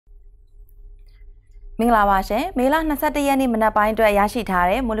မင်္ဂလာပါရှင်မေလ21ရက်နေ့မနက်ပိုင်းအတွက်ရရှိထား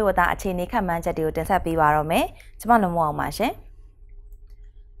တဲ့မိုးလေဝသအခြေအနေခန့်မှန်းချက်တွေကိုတင်ဆက်ပေးပါတော့မယ်ကျွန်မလုံးဝအောင်ပါရှင်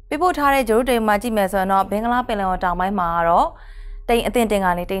ပြပို့ထားတဲ့ဂျိုရုတိမ်မှာကြည့်မယ်ဆိုရင်တော့ဘင်္ဂလားပင်လယ်ော်တောင်ပိုင်းမှာတော့တိမ်အသင့်တင်က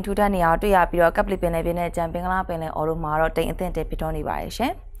နေတိမ်ထူထပ်နေအောင်တွေ့ရပြီးတော့ကပ်ပလီပင်လယ်ပြင်နဲ့ကြံဘင်္ဂလားပင်လယ်ော်တို့မှာတော့တိမ်အသင့်တင်ဖြစ်တော်နေပါရဲ့ရှ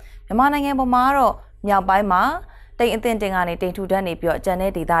င်မြန်မာနိုင်ငံပေါ်မှာတော့မြောက်ပိုင်းမှာတိမ်အသင့်တင်ကနေတိမ်ထူထပ်နေပြီးတော့ကြံ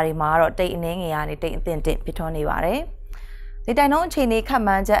တဲ့ဒေသတွေမှာတော့တိမ်အနှင်းငယ်ကနေတိမ်အသင့်တင်ဖြစ်တော်နေပါတယ်ဒီတိုင်လုံးအခြေအနေခန့်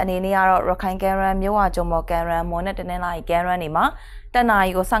မှန်းချက်အနေနဲ့ကတော့ရခိုင်ကမ်းရန်မြို့ဝကျုံမော်ကမ်းရန်မော်နဲ့တနင်္လာရီကမ်းရန်တွေမှာတနင်္လာ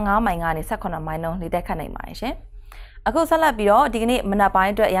ရီကို15မိုင်ကနေ18မိုင်နှုန်းလေတက်ခတ်နိုင်ပါတယ်ရှင်။အခုဆက်လက်ပြီးတော့ဒီကနေ့မနက်ပို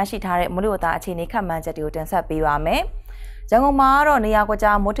င်းအတွက်ရရှိထားတဲ့မိုးလေဝသအခြေအနေခန့်မှန်းချက်တွေကိုတင်ဆက်ပေးပါမယ်။ရန်ကုန်မှာတော့နေရာကွက်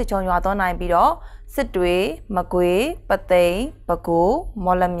ကြားမိုးထချုံရွာသွန်းနိုင်ပြီးတော့စစ်တွေမကွေးပသိမ်ပဲခူး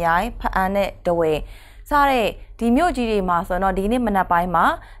မော်လမြိုင်ဖအံနဲ့တဝဲစားတဲ့ဒီမြို့ကြီးတွေမှာဆိုတော့ဒီနေ့မနက်ပိုင်းမှာ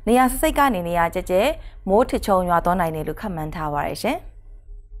နေရာစိတ်ကနေနေရာကျကျမိုးထချုံရွာသွန်းနိုင်တယ်လို့ခန့်မှန်းထားပါရရှင်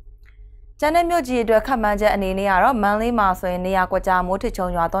။ကျန်တဲ့မြို့ကြီးအတွက်ခန့်မှန်းချက်အနေနဲ့ကတော့မန္တလေးမှာဆိုရင်နေရာကွက်ကြားမိုးထချုံ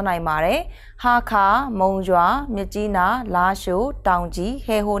ရွာသွန်းနိုင်ပါတယ်။ဟာခါမုံရွာမြကြီးနာလာရှိုးတောင်ကြီး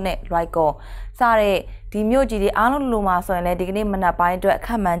ဟဲဟိုးနဲ့လွိုက်ကောစားတဲ့ဒီမြို့ကြီးတွေအားလုံးလိုမှာဆိုရင်လည်းဒီကနေ့မနက်ပိုင်းအတွက်ခ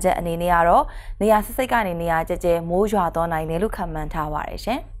န့်မှန်းချက်အနေနဲ့ကတော့နေရာစိတ်ကနေနေရာကျကျမိုးရွာသွန်းနိုင်တယ်လို့ခန့်မှန်းထားပါရ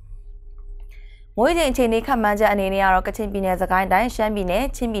ရှင်။မိုးချိန်အခြေအနေခန့်မှန်းချက်အနေနဲ့ကတော့ကချင်ပြည်နယ်စကိုင်းတိုင်းရှမ်းပြည်နယ်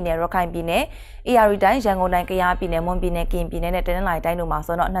ချင်းပြည်နယ်ရခိုင်ပြည်နယ်အေရီတိုင်းရန်ကုန်တိုင်းကယားပြည်နယ်မွန်ပြည်နယ်ကရင်ပြည်နယ်နဲ့တနင်္လာရီတိုင်းတို့မှာ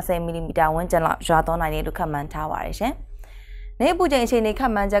ဆိုတော့20မီလီမီတာဝန်းကျင်လောက်ရွာသွန်းနိုင်တယ်လို့ခန့်မှန်းထားပါရရှင်။နေ့ပူချိန်အခြေအနေခ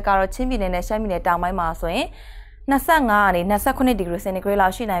န့်မှန်းချက်ကတော့ချင်းပြည်နယ်နဲ့ရှမ်းပြည်နယ်တောင်ပိုင်းမှာဆိုရင်25ကနေ28ဒီဂရီစင်တီဂရိတ်လော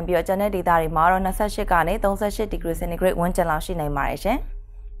က်ရှိနိုင်ပြီးတော့ကျန်တဲ့ဒေသတွေမှာတော့28ကနေ38ဒီဂရီစင်တီဂရိတ်ဝန်းကျင်လောက်ရှိနိုင်ပါရရှင်။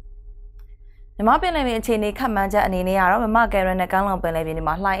မြမပင်လယ်ပြင်အခြေအနေခန့်မှန်းချက်အနေနဲ့ကတော့မြမကယ်ရန်နဲ့ကမ်းလွန်ပင်လယ်ပြင်တွေ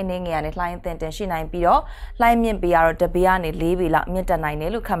မှာလှိုင်းအနှင်းငယ်ကနေလှိုင်းအသင့်တင်ရှိနိုင်ပြီးတော့လှိုင်းမြင့်ပြီးတော့တပေကနေ4ပေလောက်မြင့်တက်နိုင်တ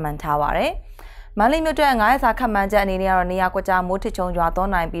ယ်လို့ခန့်မှန်းထားပါတယ်။မန္တလေးမြို့အတွက်9ရက်စာခန့်မှန်းချက်အနေနဲ့ကတော့နေရာကွက်ကြားမိုးထချုံရွာသွ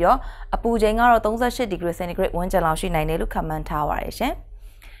န်းနိုင်ပြီးတော့အပူချိန်ကတော့38ဒီဂရီစင်တီဂရိတ်ဝန်းကျင်လောက်ရှိနိုင်တယ်လို့ခန့်မှန်းထားပါတယ်ရှင်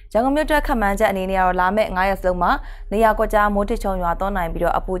။ရန်ကုန်မြို့အတွက်ခန့်မှန်းချက်အနေနဲ့ကတော့လာမယ့်9ရက်စလုံးမှာနေရာကွက်ကြားမိုးထချုံရွာသွန်းနိုင်ပြီး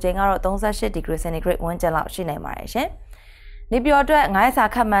တော့အပူချိန်ကတော့38ဒီဂရီစင်တီဂရိတ်ဝန်းကျင်လောက်ရှိနိုင်ပါတယ်ရှင်။နေပြည်တော်အတွက်9ရက်စာ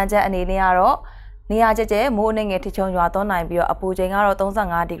ခန့်မှန်းချက်အနေနဲ့ကတော့နေရာကျကျမိုးအနေငယ်ထချုံရွာသွန်းနိုင်ပြီးတော့အပူချိန်ကတော့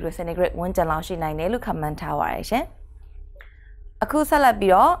35ဒီဂရီစင်တီဂရိတ်ဝန်းကျင်လောက်ရှိနိုင်တယ်လို့ခန့်မှန်းထားပါရရှင်။အခုဆက်လက်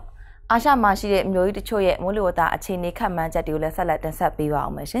ပြီးတော့အာရှမှာရှိတဲ့မျိုးကြီးတချို့ရဲ့မိုးလေဝသအခြေအနေခန့်မှန်းချက်တွေကိုလည်းဆက်လက်တင်ဆက်ပေးပါ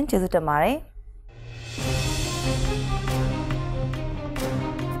အောင်မယ်ရှင်။ကျေးဇူးတင်ပါတယ်။